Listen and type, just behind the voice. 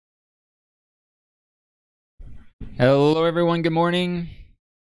Hello, everyone. Good morning.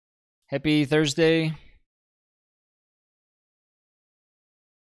 Happy Thursday.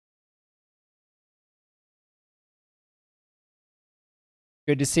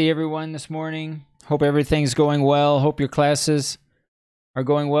 Good to see everyone this morning. Hope everything's going well. Hope your classes are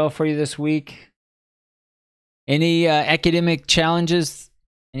going well for you this week. Any academic challenges?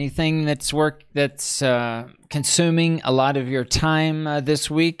 Anything that's consuming a lot of your time this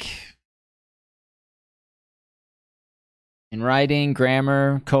week? In writing,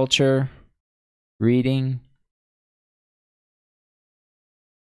 grammar, culture, reading.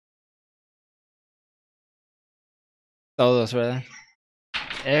 All those, right?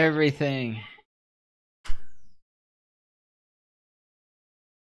 Everything.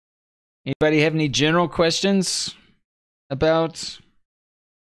 Anybody have any general questions about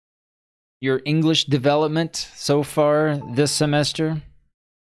your English development so far this semester?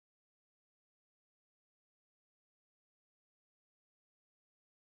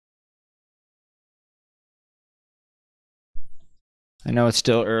 I know it's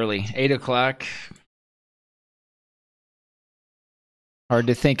still early. 8 o'clock. Hard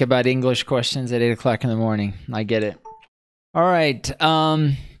to think about English questions at 8 o'clock in the morning. I get it. All right.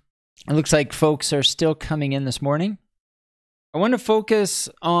 It looks like folks are still coming in this morning. I want to focus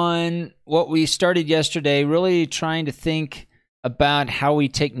on what we started yesterday, really trying to think about how we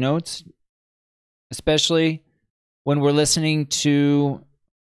take notes, especially when we're listening to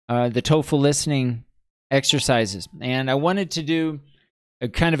the TOEFL listening exercises. And I wanted to do a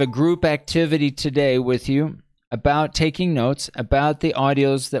kind of a group activity today with you about taking notes, about the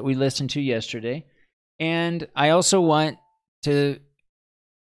audios that we listened to yesterday. And I also want to,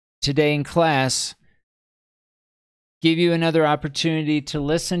 today in class, give you another opportunity to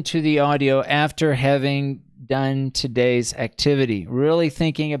listen to the audio after having done today's activity. Really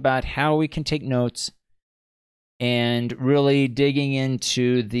thinking about how we can take notes and really digging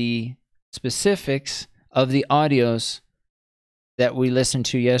into the specifics of the audios that we listened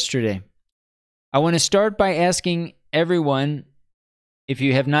to yesterday. I want to start by asking everyone, if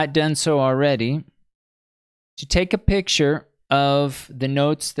you have not done so already, to take a picture of the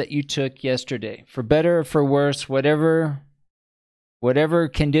notes that you took yesterday. For better or for worse, whatever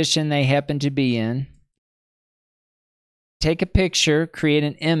condition they happen to be in, take a picture, create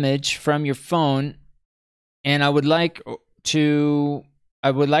an image from your phone, and I would like to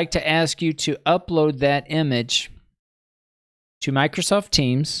ask you to upload that image to Microsoft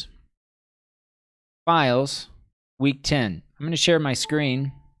Teams, Files, Week 10. I'm going to share my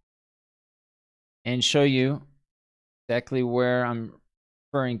screen and show you exactly where I'm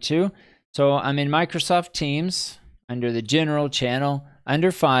referring to. So I'm in Microsoft Teams, under the General channel,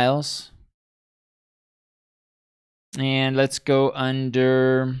 under Files, and let's go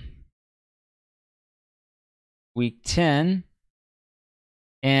under Week 10.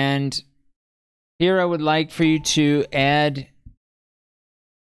 And here I would like for you to add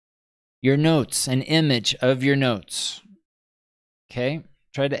your notes, an image of your notes. Okay,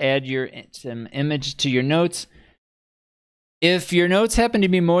 try to add some image to your notes. If your notes happen to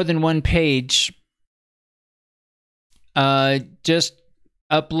be more than one page, just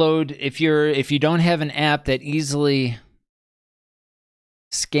upload. If you don't have an app that easily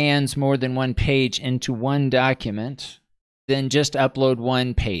scans more than one page into one document, then just upload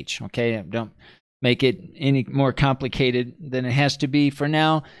one page. Okay, don't make it any more complicated than it has to be for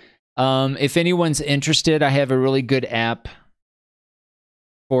now. If anyone's interested, I have a really good app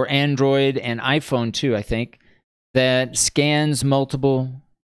for Android and iPhone too, I think, that scans multiple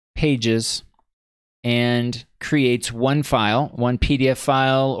pages and creates one file, one PDF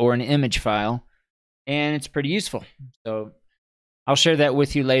file or an image file, and it's pretty useful. So I'll share that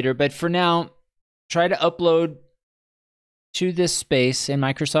with you later. But for now, try to upload to this space in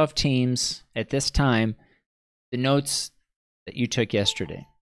Microsoft Teams at this time the notes that you took yesterday.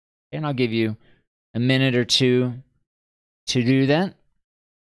 And I'll give you a minute or two to do that.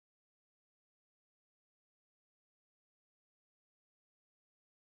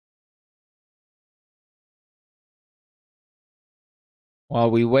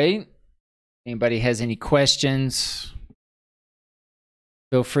 While we wait, anybody has any questions,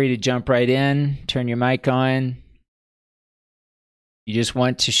 feel free to jump right in, turn your mic on. You just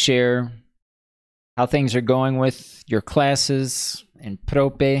want to share how things are going with your classes in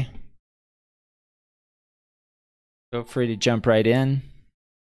Prope. Feel free to jump right in.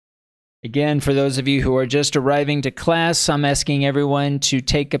 Again, for those of you who are just arriving to class, I'm asking everyone to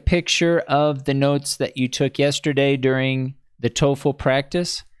take a picture of the notes that you took yesterday during the TOEFL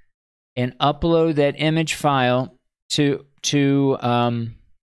practice and upload that image file to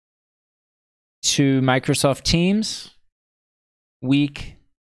to Microsoft Teams, week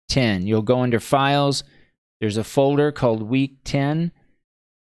 10. You'll go under Files. There's a folder called Week 10.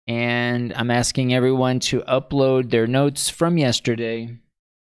 And I'm asking everyone to upload their notes from yesterday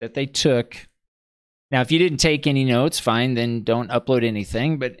that they took. Now, if you didn't take any notes, fine, then don't upload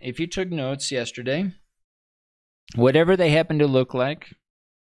anything. But if you took notes yesterday, whatever they happen to look like,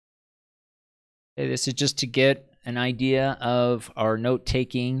 okay, this is just to get an idea of our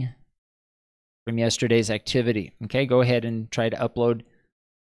note-taking from yesterday's activity. Okay, go ahead and try to upload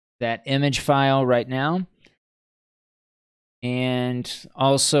that image file right now. And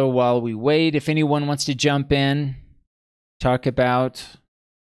also, while we wait, if anyone wants to jump in, talk about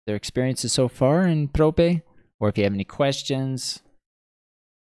their experiences so far in Prope, or if you have any questions,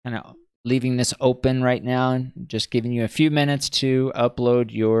 kind of leaving this open right now, and just giving you a few minutes to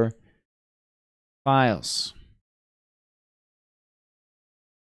upload your files.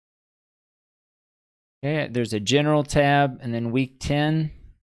 Okay, there's a general tab, and then week 10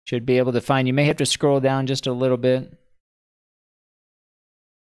 should be able to find. You may have to scroll down just a little bit.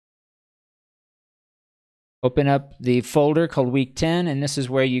 Open up the folder called week 10, and this is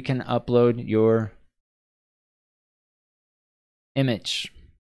where you can upload your image.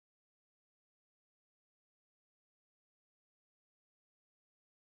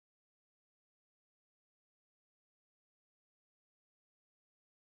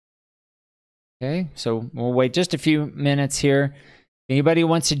 Okay, so we'll wait just a few minutes here. Anybody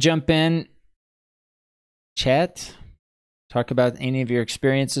wants to jump in, chat, talk about any of your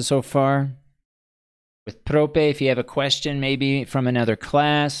experiences so far with Prope. If you have a question maybe from another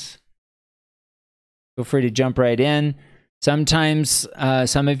class, feel free to jump right in. Sometimes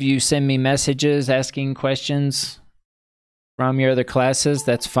some of you send me messages asking questions from your other classes.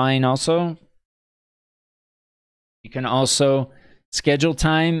 That's fine also. You can also schedule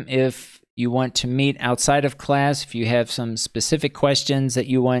time if you want to meet outside of class. If you have some specific questions that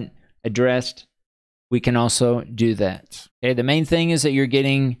you want addressed, we can also do that. Okay, the main thing is that you're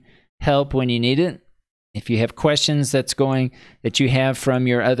getting help when you need it. If you have questions that you have from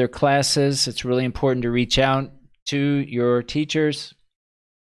your other classes, it's really important to reach out to your teachers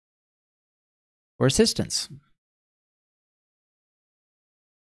or assistants.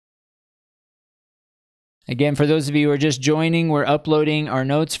 Again, for those of you who are just joining, we're uploading our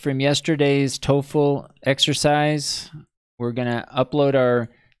notes from yesterday's TOEFL exercise. We're going to upload our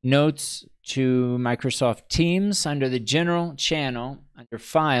notes to Microsoft Teams under the General channel, under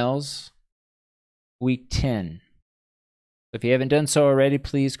Files, Week 10. So if you haven't done so already,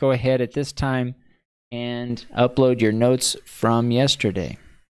 please go ahead at this time and upload your notes from yesterday.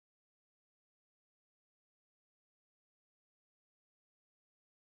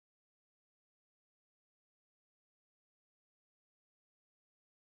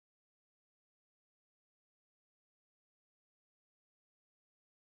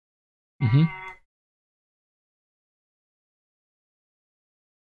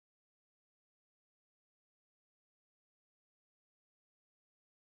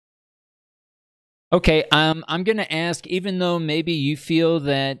 Okay, I'm going to ask, even though maybe you feel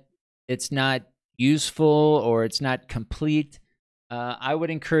that it's not useful or it's not complete, I would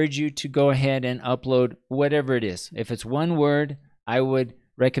encourage you to go ahead and upload whatever it is. If it's one word, I would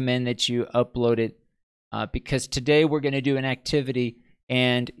recommend that you upload it because today we're going to do an activity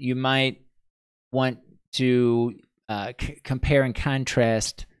and you might want to compare and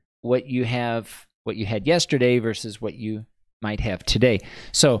contrast what you had yesterday versus what you might have today.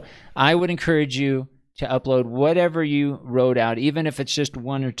 So I would encourage you to upload whatever you wrote out, even if it's just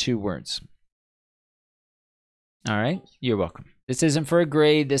 1 or 2 words. All right, you're welcome. This isn't for a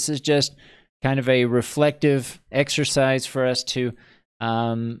grade. This is just kind of a reflective exercise for us to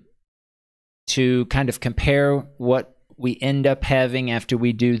kind of compare what we end up having after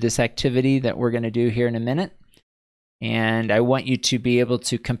we do this activity that we're going to do here in a minute. And I want you to be able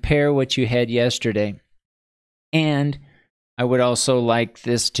to compare what you had yesterday. And I would also like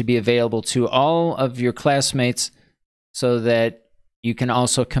this to be available to all of your classmates so that you can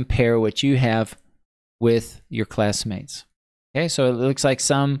also compare what you have with your classmates. Okay, so it looks like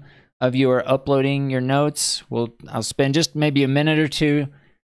some of you are uploading your notes. I'll spend just maybe a minute or 2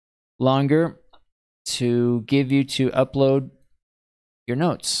 longer to give you to upload your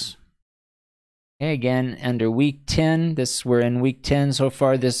notes. Okay, again, under week 10, we're in week 10 so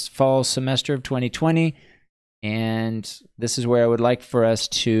far this fall semester of 2020. And this is where I would like for us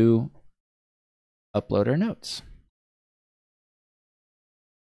to upload our notes.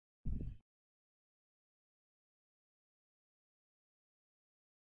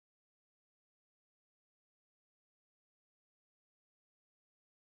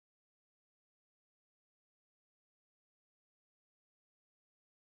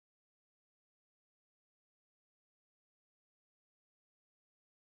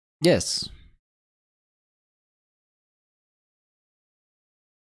 Yes.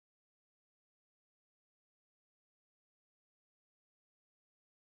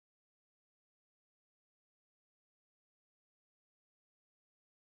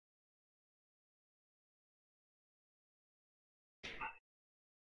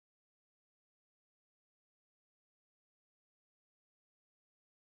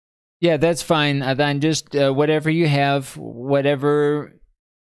 Yeah, that's fine. Then just whatever you have, whatever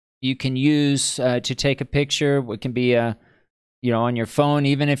you can use to take a picture. It can be on your phone,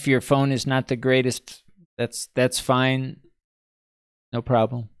 even if your phone is not the greatest. That's fine. No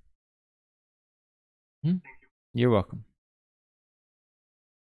problem. Hmm? You're welcome.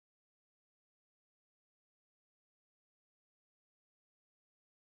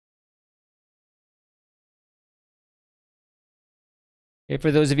 Okay, for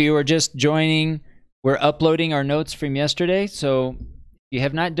those of you who are just joining, we're uploading our notes from yesterday. So if you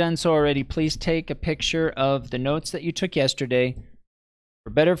have not done so already, please take a picture of the notes that you took yesterday,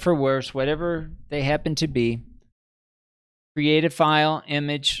 for better or for worse, whatever they happen to be. Create a file,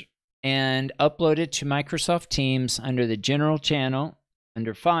 image, and upload it to Microsoft Teams under the General channel,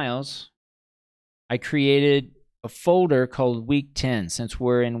 under Files. I created a folder called Week 10. Since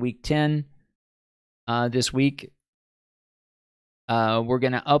we're in Week 10 this week, we're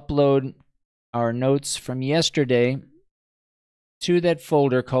going to upload our notes from yesterday to that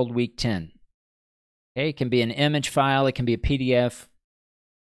folder called Week 10. Okay, it can be an image file, it can be a PDF.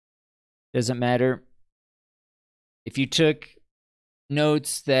 Doesn't matter. If you took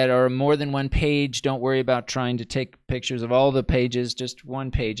notes that are more than one page, don't worry about trying to take pictures of all the pages. Just one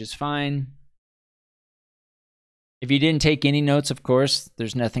page is fine. If you didn't take any notes, of course,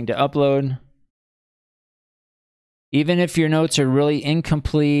 there's nothing to upload. Even if your notes are really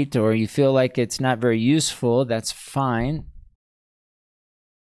incomplete or you feel like it's not very useful, that's fine.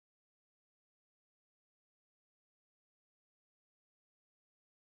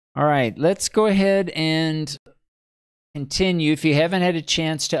 All right, let's go ahead and continue. If you haven't had a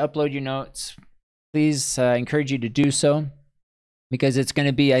chance to upload your notes, please encourage you to do so, because it's going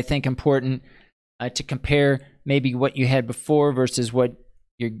to be, I think, important to compare maybe what you had before versus what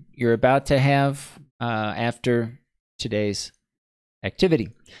you're about to have after today's activity.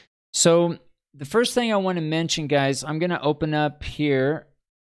 So the first thing I want to mention, guys, I'm going to open up here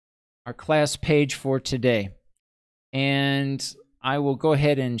our class page for today, and I will go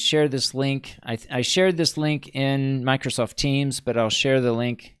ahead and share this link. I shared this link in Microsoft Teams, but I'll share the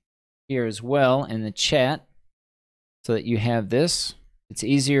link here as well in the chat so that you have this. It's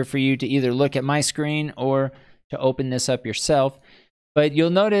easier for you to either look at my screen or to open this up yourself. But you'll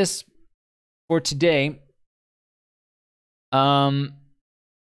notice for today,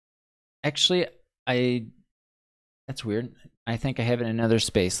 actually, that's weird. I think I have it in another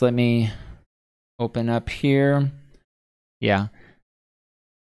space. Let me open up here. Yeah.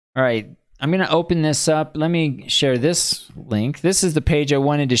 All right, I'm going to open this up. Let me share this link. This is the page I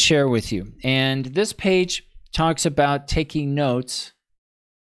wanted to share with you. And this page talks about taking notes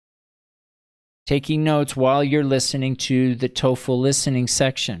while you're listening to the TOEFL listening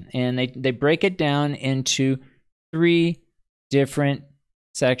section. And they break it down into 3 different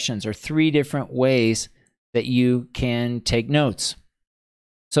sections, or 3 different ways that you can take notes.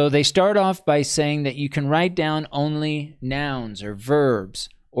 So they start off by saying that you can write down only nouns or verbs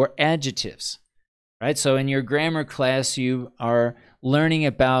or adjectives, right? So in your grammar class, you are learning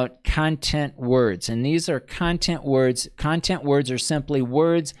about content words, and these are content words. Content words are simply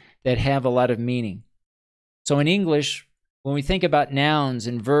words that have a lot of meaning. So in English, when we think about nouns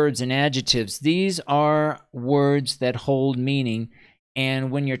and verbs and adjectives, these are words that hold meaning,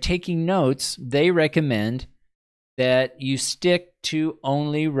 and when you're taking notes, they recommend that you stick to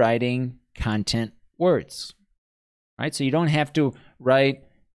only writing content words, right? So you don't have to write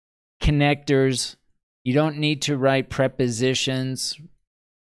connectors. You don't need to write prepositions,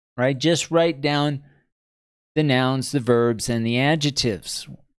 right? Just write down the nouns, the verbs, and the adjectives.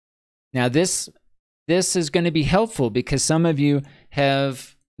 Now, this is going to be helpful because some of you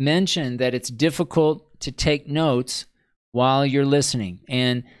have mentioned that it's difficult to take notes while you're listening.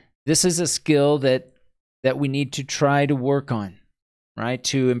 And this is a skill that we need to try to work on, right?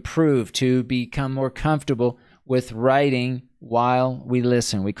 To improve, to become more comfortable with writing while we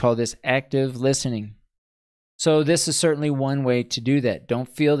listen. We call this active listening. So this is certainly one way to do that. Don't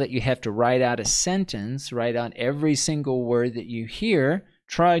feel that you have to write out a sentence, write out every single word that you hear.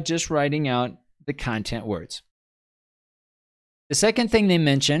 Try just writing out the content words. The second thing they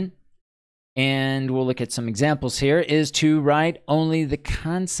mention, and we'll look at some examples here, is to write only the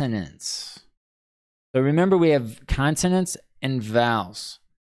consonants. So remember, we have consonants and vowels.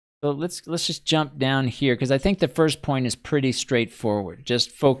 So let's just jump down here, because I think the first point is pretty straightforward.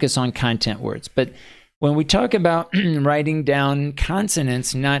 Just focus on content words. But when we talk about writing down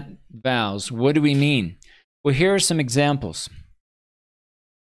consonants, not vowels, what do we mean? Well, here are some examples.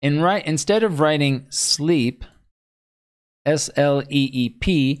 Instead of writing sleep,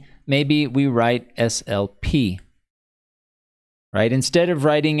 S-L-E-E-P, maybe we write S-L-P. Right? Instead of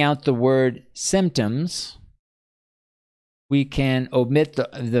writing out the word symptoms, we can omit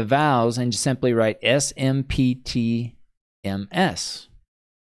the vowels and simply write S-M-P-T-M-S.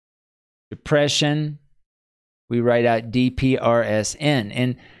 Depression, we write out D-P-R-S-N.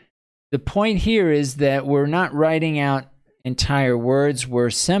 And the point here is that we're not writing out entire words, we're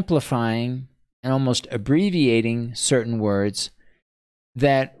simplifying and almost abbreviating certain words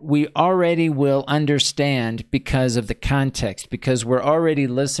that we already will understand because of the context, because we're already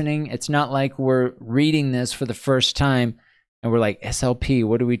listening. It's not like we're reading this for the first time and we're like, SLP,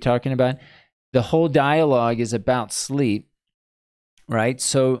 what are we talking about? The whole dialogue is about sleep, right?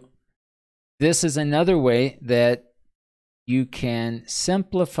 So this is another way that you can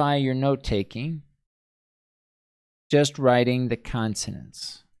simplify your note-taking, just writing the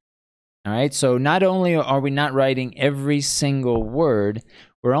consonants. All right, so not only are we not writing every single word,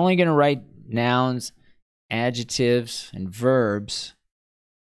 we're only going to write nouns, adjectives, and verbs,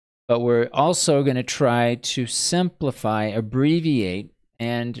 but we're also going to try to simplify, abbreviate,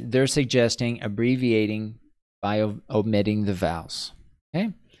 and they're suggesting abbreviating by omitting the vowels.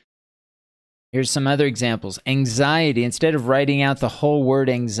 Okay? Here's some other examples. Anxiety, instead of writing out the whole word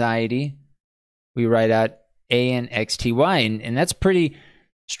anxiety, we write out A-N-X-T-Y, and that's pretty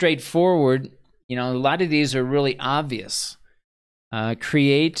straightforward. You know, a lot of these are really obvious.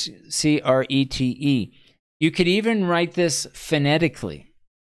 Create, C-R-E-T-E. You could even write this phonetically,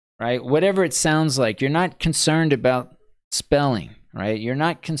 right? Whatever it sounds like. You're not concerned about spelling, right? You're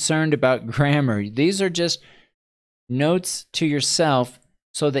not concerned about grammar. These are just notes to yourself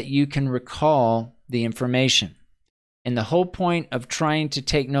so that you can recall the information. And the whole point of trying to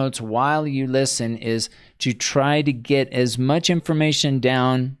take notes while you listen is to try to get as much information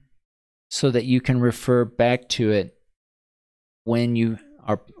down so that you can refer back to it when you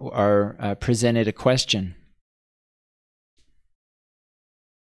are presented a question.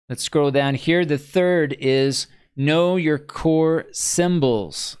 Let's scroll down here. The third is know your core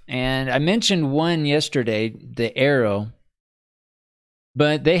symbols. And I mentioned one yesterday, the arrow.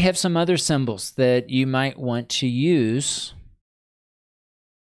 But they have some other symbols that you might want to use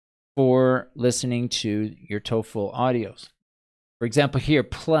for listening to your TOEFL audios. For example, here,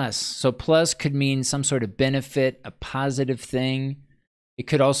 plus. So plus could mean some sort of benefit, a positive thing. It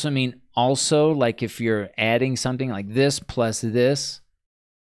could also mean also, like if you're adding something like this plus this,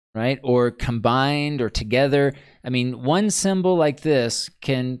 right? Or combined or together. I mean, one symbol like this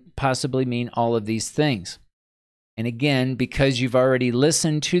can possibly mean all of these things. And again, because you've already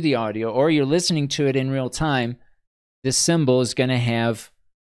listened to the audio or you're listening to it in real time, this symbol is going to have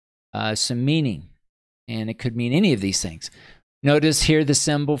some meaning. And it could mean any of these things. Notice here the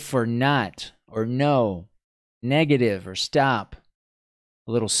symbol for not or no, negative or stop.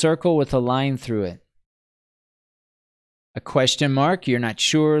 A little circle with a line through it. A question mark, you're not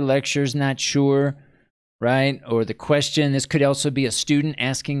sure, lecture's not sure, right? Or the question, this could also be a student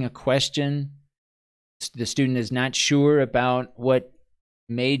asking a question. The student is not sure about what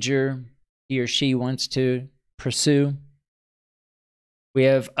major he or she wants to pursue. We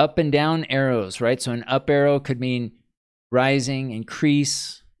have up and down arrows, right? So an up arrow could mean rising,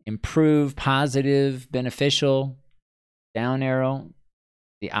 increase, improve, positive, beneficial. Down arrow,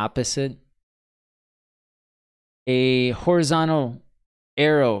 the opposite. A horizontal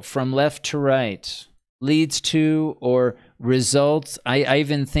arrow from left to right leads to or results. I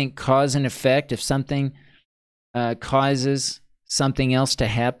even think cause and effect. If something causes something else to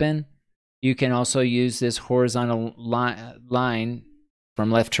happen, you can also use this horizontal line from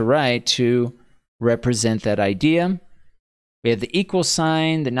left to right to represent that idea. We have the equal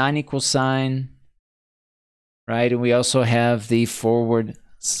sign, the non-equal sign, right? And we also have the forward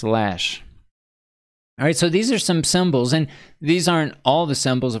slash. All right, so these are some symbols, and these aren't all the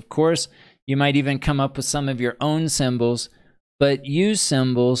symbols, of course. You might even come up with some of your own symbols, but use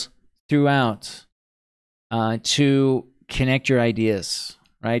symbols throughout to connect your ideas,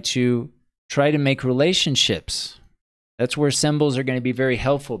 right? To try to make relationships. That's where symbols are going to be very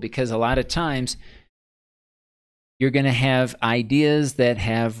helpful, because a lot of times you're going to have ideas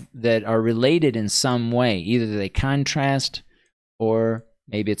that are related in some way. Either they contrast, or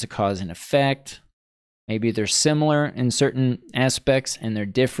maybe it's a cause and effect. Maybe they're similar in certain aspects and they're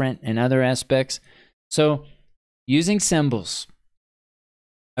different in other aspects. So using symbols,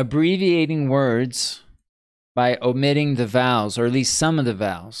 abbreviating words by omitting the vowels, or at least some of the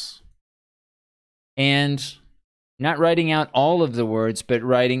vowels, and not writing out all of the words, but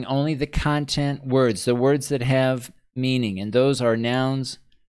writing only the content words, the words that have meaning. And those are nouns,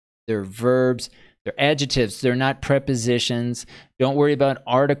 they're verbs, they're adjectives, they're not prepositions. Don't worry about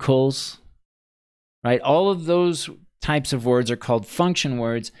articles, right? All of those types of words are called function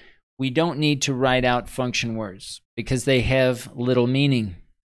words. We don't need to write out function words because they have little meaning,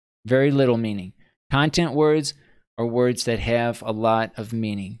 very little meaning. Content words are words that have a lot of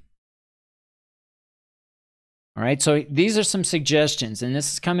meaning. All right, so these are some suggestions, and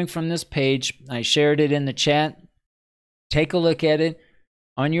this is coming from this page. I shared it in the chat. Take a look at it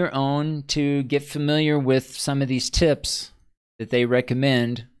on your own to get familiar with some of these tips that they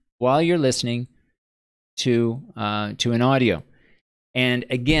recommend while you're listening to an audio. And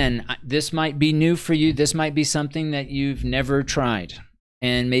again, this might be new for you. This might be something that you've never tried.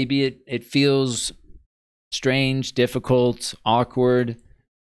 And maybe it feels strange, difficult, awkward.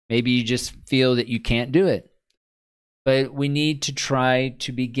 Maybe you just feel that you can't do it. But we need to try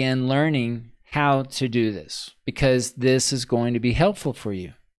to begin learning how to do this, because this is going to be helpful for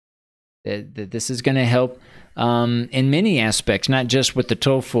you. That this is going to help in many aspects, not just with the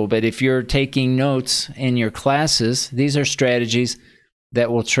TOEFL, but if you're taking notes in your classes, these are strategies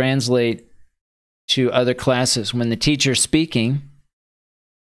that will translate to other classes. When the teacher's speaking,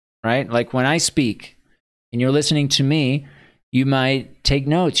 right? Like when I speak and you're listening to me, you might take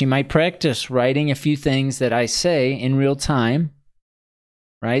notes. You might practice writing a few things that I say in real time,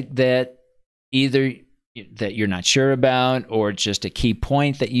 right? That either that you're not sure about, or just a key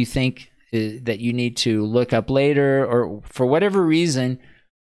point that you think that you need to look up later, or for whatever reason,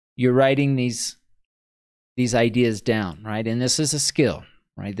 you're writing these ideas down, right? And this is a skill,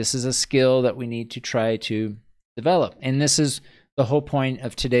 right? This is a skill that we need to try to develop. And this is the whole point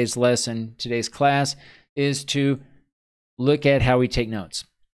of today's lesson, today's class, is to look at how we take notes.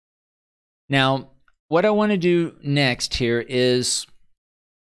 Now, what I want to do next here is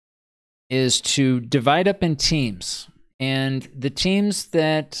to divide up in teams. And the teams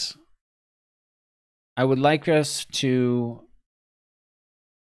that I would like us to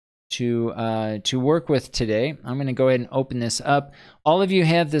work with today, I'm going to go ahead and open this up. All of you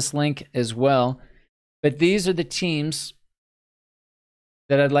have this link as well, but these are the teams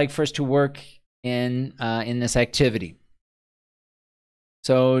that I'd like for us to work in this activity.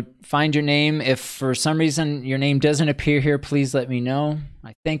 So find your name. If for some reason your name doesn't appear here, please let me know.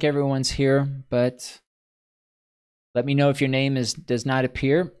 I think everyone's here, but let me know if your name does not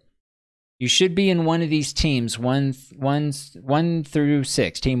appear. You should be in one of these teams, one through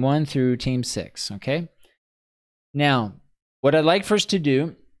 6, team 1 through team 6, okay? Now, what I'd like for us to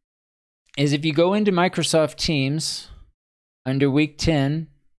do is, if you go into Microsoft Teams under week 10,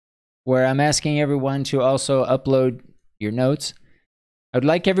 where I'm asking everyone to also upload your notes, I'd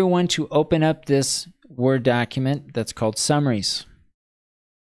like everyone to open up this Word document that's called Summaries.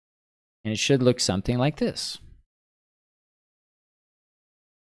 And it should look something like this.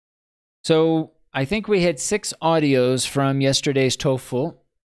 So I think we had 6 audios from yesterday's TOEFL,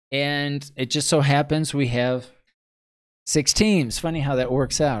 and it just so happens we have 6 teams. Funny how that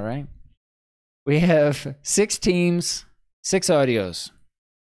works out, right? We have 6 teams, 6 audios.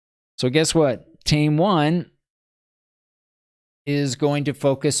 So guess what? Team 1 is going to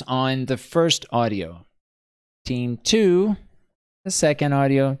focus on the first audio. Team 2, the second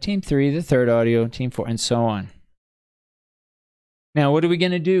audio. Team 3, the third audio. Team 4, and so on. Now, what are we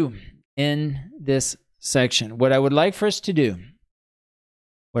going to do in this section? What I would like for us to do,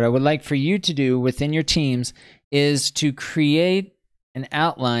 what I would like for you to do within your teams, is to create an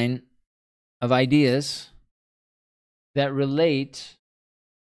outline of ideas that relate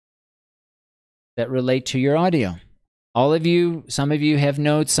to your audio. All of you, some of you have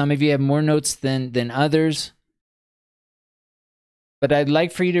notes, some of you have more notes than others. But I'd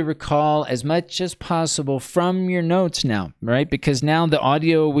like for you to recall as much as possible from your notes now, right? Because now the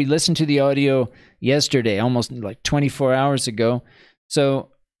audio, we listened to the audio yesterday, almost like 24 hours ago.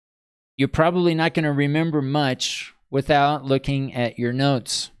 So you're probably not going to remember much without looking at your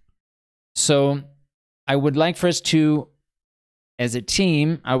notes. So I would like for us to, as a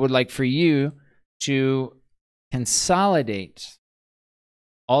team, I would like for you to consolidate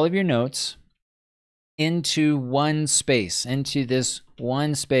all of your notes into one space, into this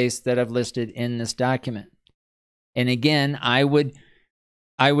one space that I've listed in this document. And again, I would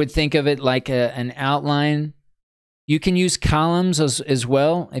think of it like an outline. You can use columns as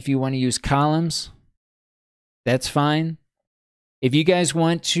well. If you want to use columns, that's fine. If you guys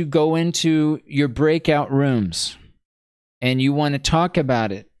want to go into your breakout rooms and you want to talk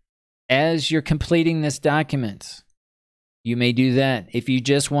about it, as you're completing this document, you may do that. If you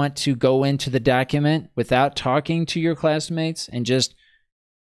just want to go into the document without talking to your classmates and just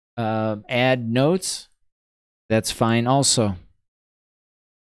add notes, that's fine also.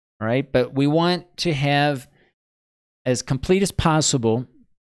 All right, but we want to have as complete as possible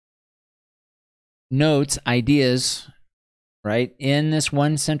notes, ideas, right, in this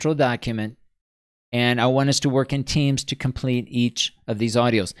one central document. And I want us to work in teams to complete each of these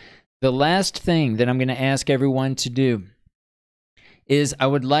audios. The last thing that I'm going to ask everyone to do is I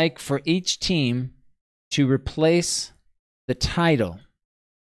would like for each team to replace the title.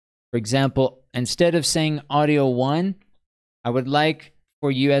 For example, instead of saying audio 1, I would like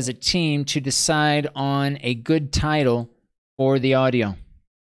for you as a team to decide on a good title for the audio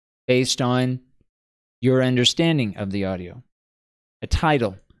based on your understanding of the audio. A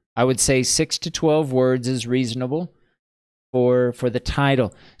title. I would say 6 to 12 words is reasonable for the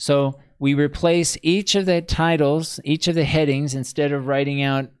title. So we replace each of the titles, each of the headings, instead of writing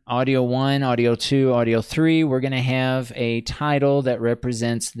out audio 1, audio 2, audio 3, we're going to have a title that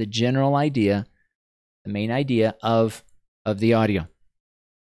represents the general idea, the main idea of the audio.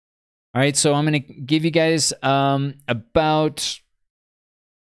 All right, so I'm going to give you guys about,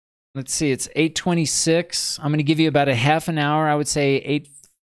 let's see, it's 8:26. I'm going to give you about a half an hour. I would say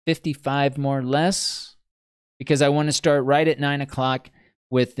 8:55 more or less, because I want to start right at 9 o'clock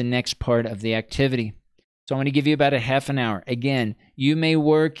with the next part of the activity. So I'm going to give you about a half an hour. Again, you may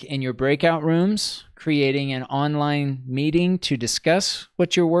work in your breakout rooms, creating an online meeting to discuss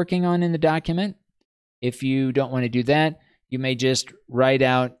what you're working on in the document. If you don't want to do that, you may just write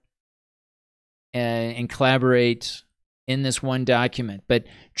out and collaborate in this one document. But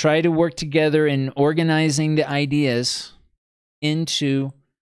try to work together in organizing the ideas into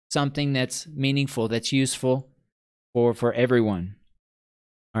something that's meaningful, that's useful for everyone.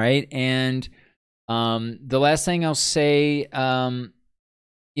 All right, and the last thing I'll say,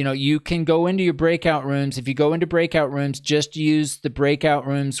 you know, you can go into your breakout rooms. If you go into breakout rooms, just use the breakout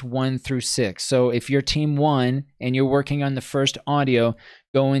rooms 1 through 6. So if you're team 1 and you're working on the first audio,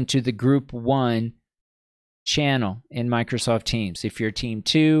 go into the group 1 channel in Microsoft Teams. If you're team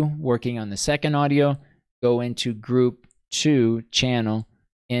 2 working on the second audio, go into group 2 channel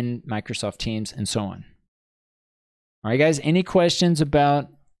in Microsoft Teams, and so on. All right, guys, any questions about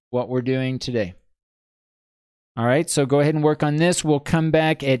what we're doing today? All right, so go ahead and work on this. We'll come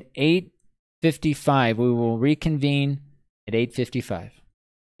back at 8:55. We will reconvene at 8:55.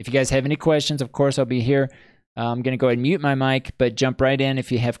 If you guys have any questions, of course, I'll be here. I'm going to go ahead and mute my mic, but jump right in if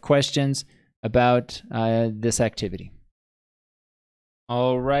you have questions about this activity.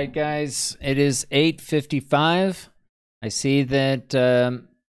 All right, guys, it is 8:55. I see that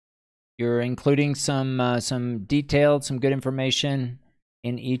you're including some detailed, some good information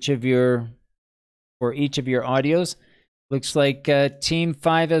in each of your audios. Looks like Team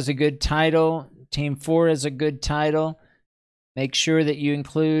 5 has a good title. Team 4 has a good title. Make sure that you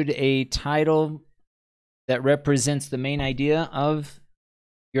include a title that represents the main idea of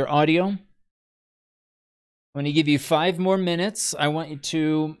your audio. I'm going to give you 5 more minutes. I want you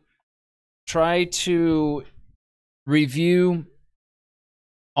to try to review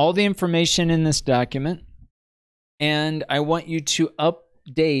all the information in this document, and I want you to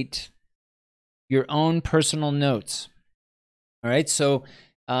update your own personal notes. All right, so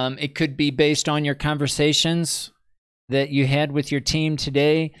it could be based on your conversations that you had with your team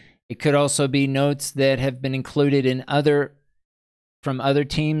today. It could also be notes that have been included in from other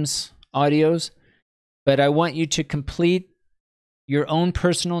teams' audios. But I want you to complete your own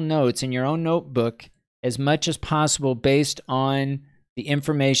personal notes in your own notebook as much as possible based on the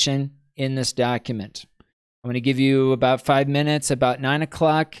information in this document. I'm going to give you about 5 minutes. About 9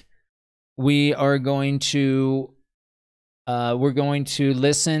 o'clock, we are going to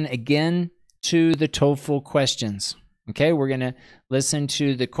listen again to the TOEFL questions. Okay, we're going to listen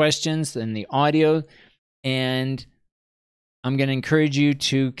to the questions and the audio, and I'm going to encourage you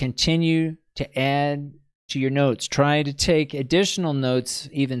to continue to add to your notes. Try to take additional notes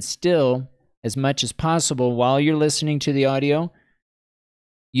even still as much as possible while you're listening to the audio,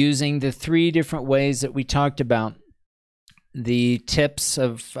 using the 3 different ways that we talked about, the tips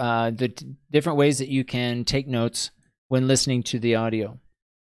of the different ways that you can take notes when listening to the audio,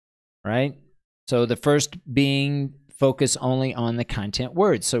 right? So the first being focus only on the content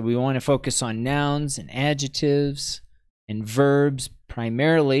words. So we want to focus on nouns and adjectives and verbs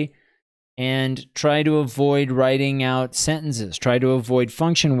primarily, and try to avoid writing out sentences. Try to avoid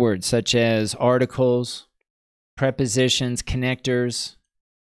function words such as articles, prepositions, connectors.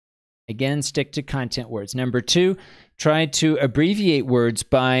 Again, stick to content words. Number 2, try to abbreviate words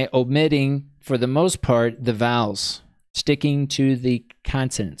by omitting, for the most part, the vowels, sticking to the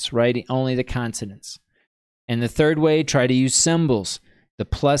consonants, writing only the consonants. And the third way, try to use symbols, the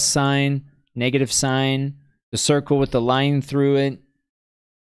plus sign, negative sign, the circle with the line through it,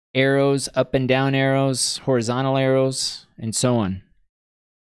 arrows, up and down arrows, horizontal arrows, and so on.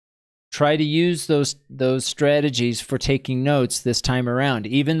 Try to use those strategies for taking notes this time around,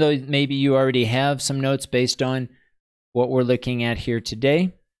 even though maybe you already have some notes based on what we're looking at here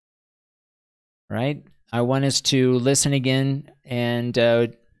today, right? I want us to listen again and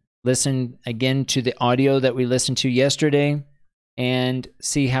listen again to the audio that we listened to yesterday and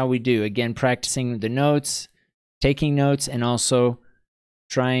see how we do. Again, practicing the notes, taking notes, and also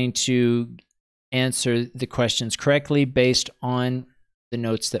trying to answer the questions correctly based on the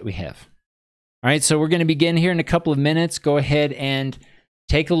notes that we have. All right, so we're going to begin here in a couple of minutes. Go ahead and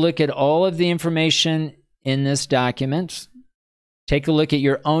take a look at all of the information in this document. Take a look at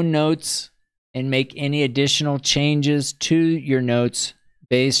your own notes and make any additional changes to your notes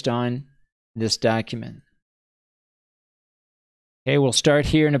based on this document. Okay, we'll start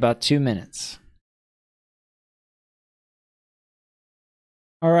here in about 2 minutes.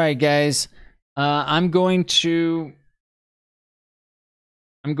 All right, guys, I'm going to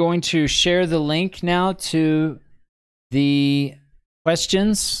share the link now to the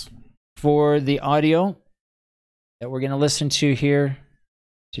questions for the audio that we're going to listen to here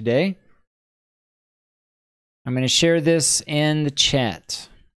today. I'm going to share this in the chat.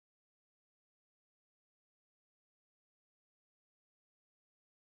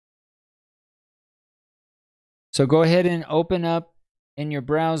 So go ahead and open up in your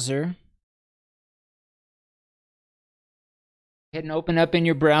browser. Go ahead and open up in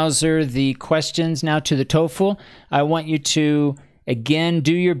your browser the questions now to the TOEFL. I want you to, again,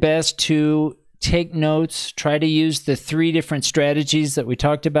 do your best to take notes. Try to use the 3 different strategies that we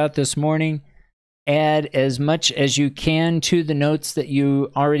talked about this morning. Add as much as you can to the notes that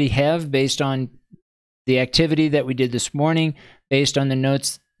you already have based on the activity that we did this morning, based on the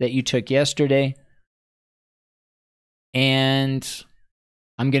notes that you took yesterday. And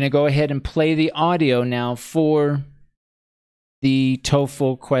I'm going to go ahead and play the audio now for the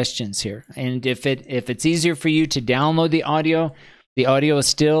TOEFL questions here. And if it's easier for you to download the audio is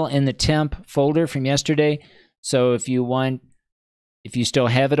still in the temp folder from yesterday. So if you still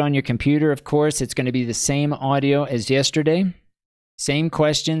have it on your computer, of course, it's going to be the same audio as yesterday, same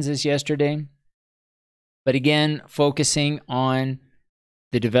questions as yesterday. But again, focusing on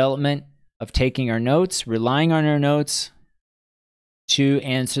the development of taking our notes, relying on our notes to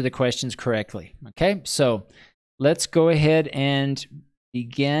answer the questions correctly. Okay, so let's go ahead and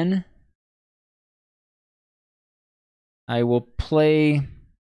begin. I will play a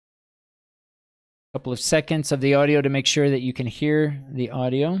couple of seconds of the audio to make sure that you can hear the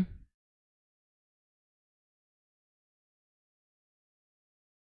audio.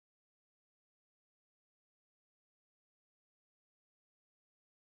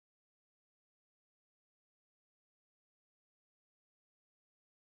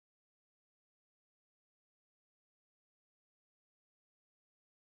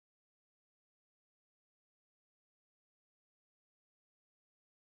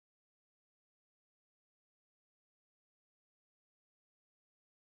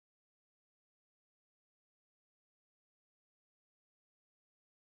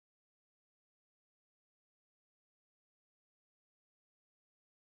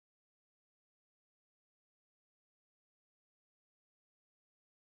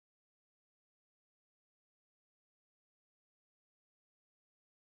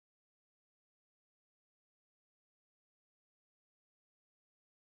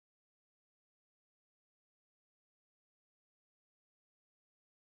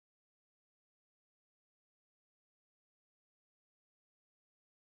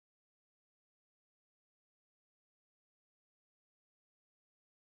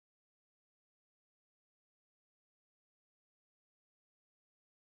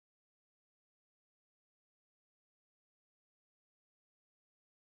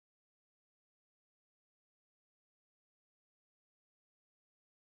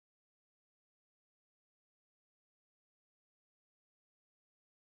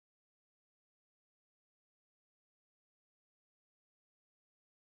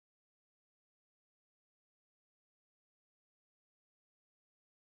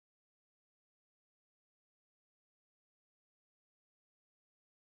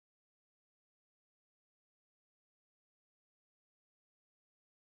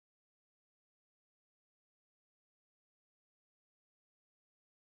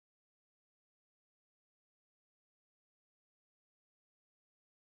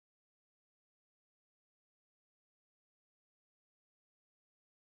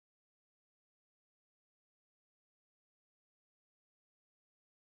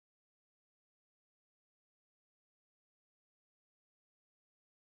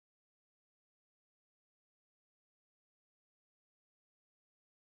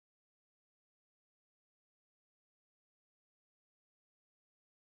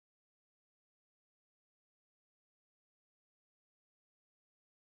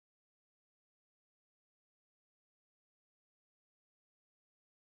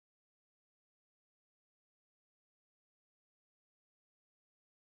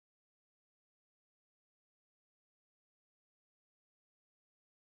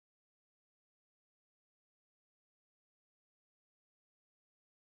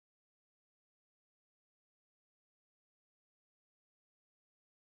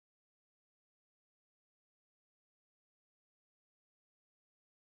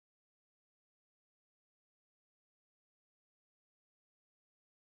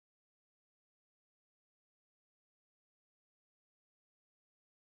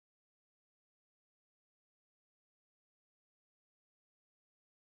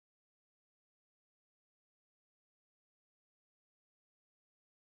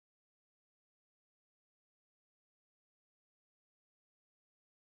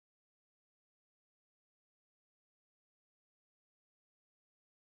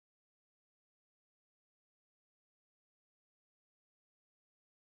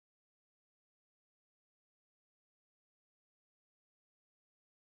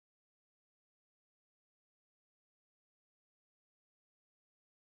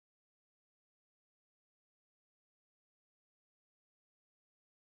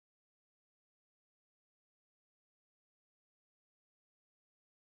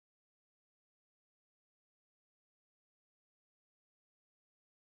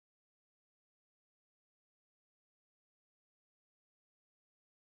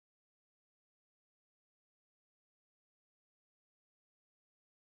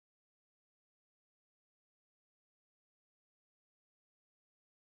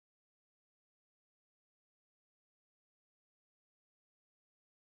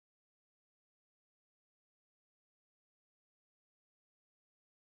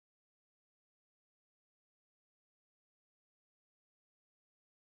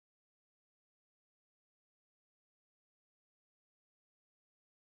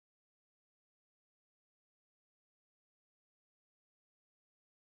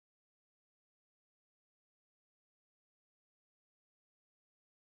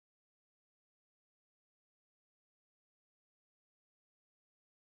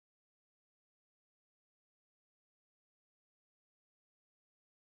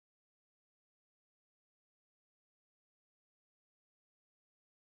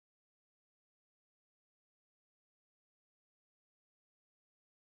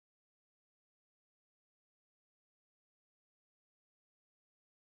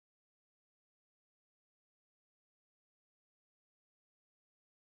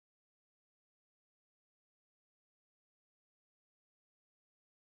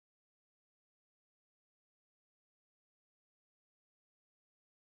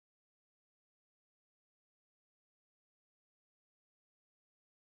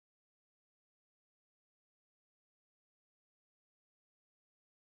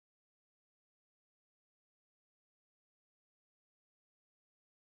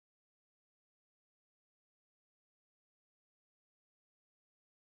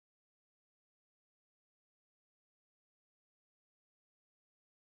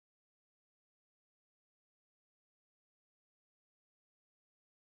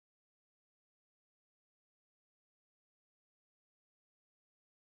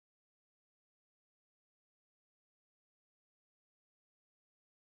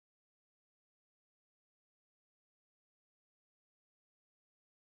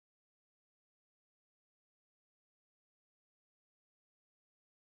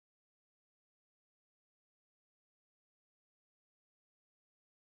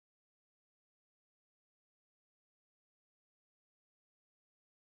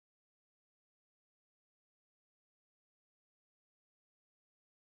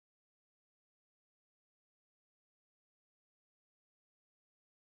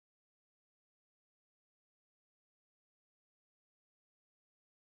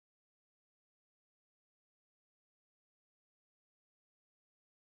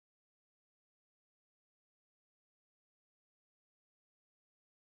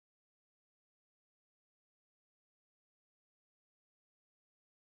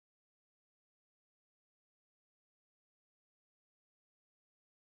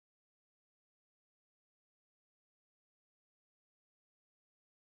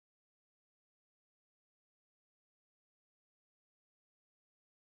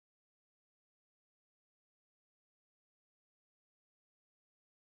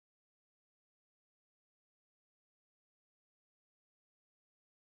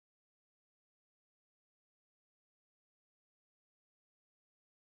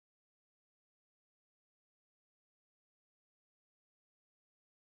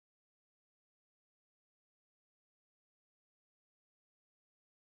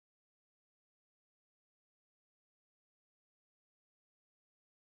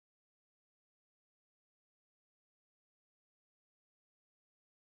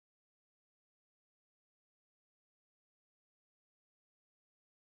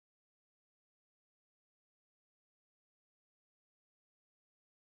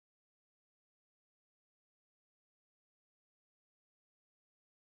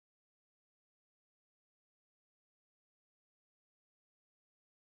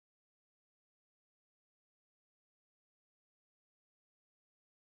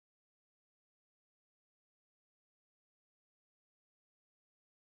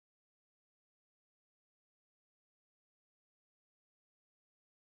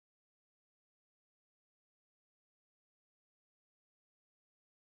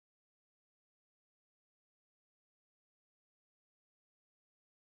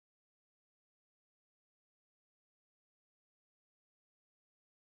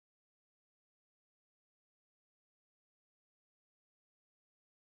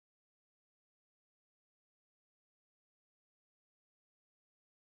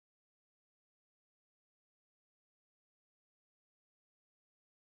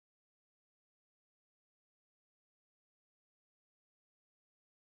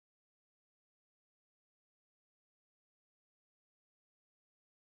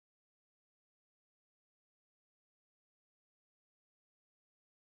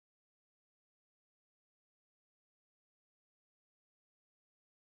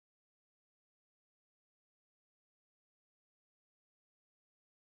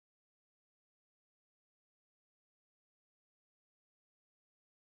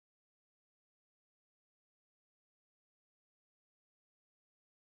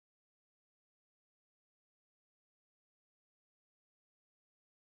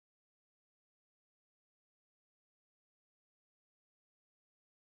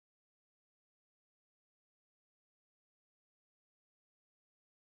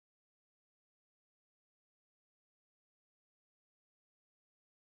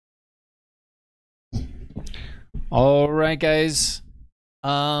 All right, guys.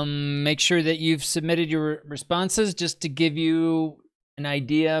 Make sure that you've submitted your responses just to give you an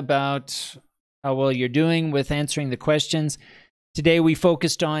idea about how well you're doing with answering the questions. Today we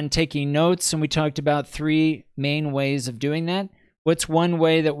focused on taking notes, and we talked about 3 main ways of doing that. What's one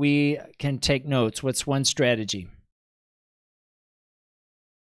way that we can take notes? What's one strategy?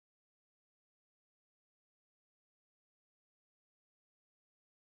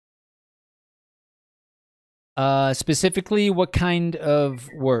 Specifically, what kind of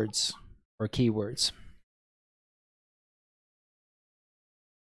words or keywords?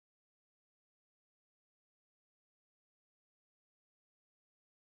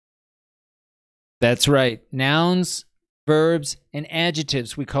 That's right. Nouns, verbs, and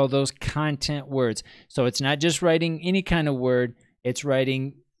adjectives. We call those content words. So it's not just writing any kind of word, it's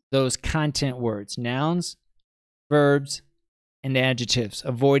writing those content words. Nouns, verbs, and adjectives,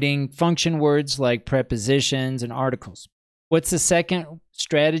 avoiding function words like prepositions and articles. What's the second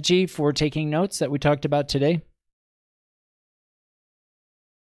strategy for taking notes that we talked about today?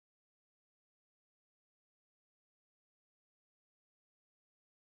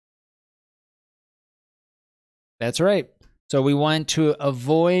 That's right. So we want to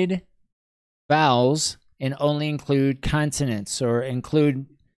avoid vowels and only include consonants, or include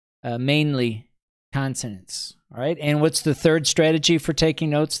mainly consonants. All right. And what's the third strategy for taking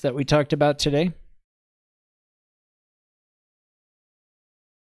notes that we talked about today?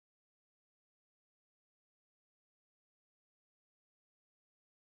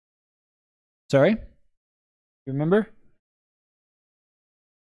 Sorry? You remember?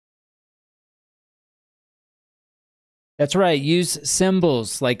 That's right. Use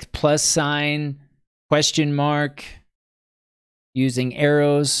symbols like plus sign, question mark, using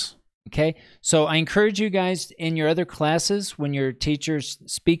arrows. Okay. So I encourage you guys in your other classes, when your teacher's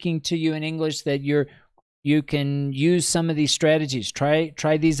speaking to you in English, that you can use some of these strategies.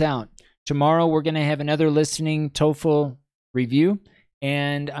 Try these out. Tomorrow we're going to have another listening TOEFL review,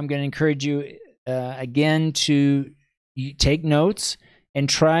 and I'm going to encourage you again to take notes and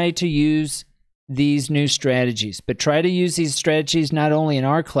try to use these new strategies. But try to use these strategies not only in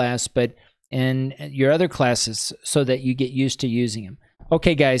our class, but in your other classes, so that you get used to using them.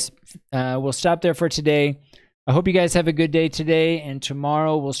 Okay, guys, we'll stop there for today. I hope you guys have a good day today, and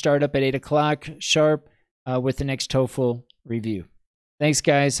tomorrow we'll start up at 8 o'clock sharp with the next TOEFL review. Thanks,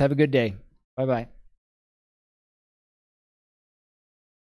 guys. Have a good day. Bye-bye.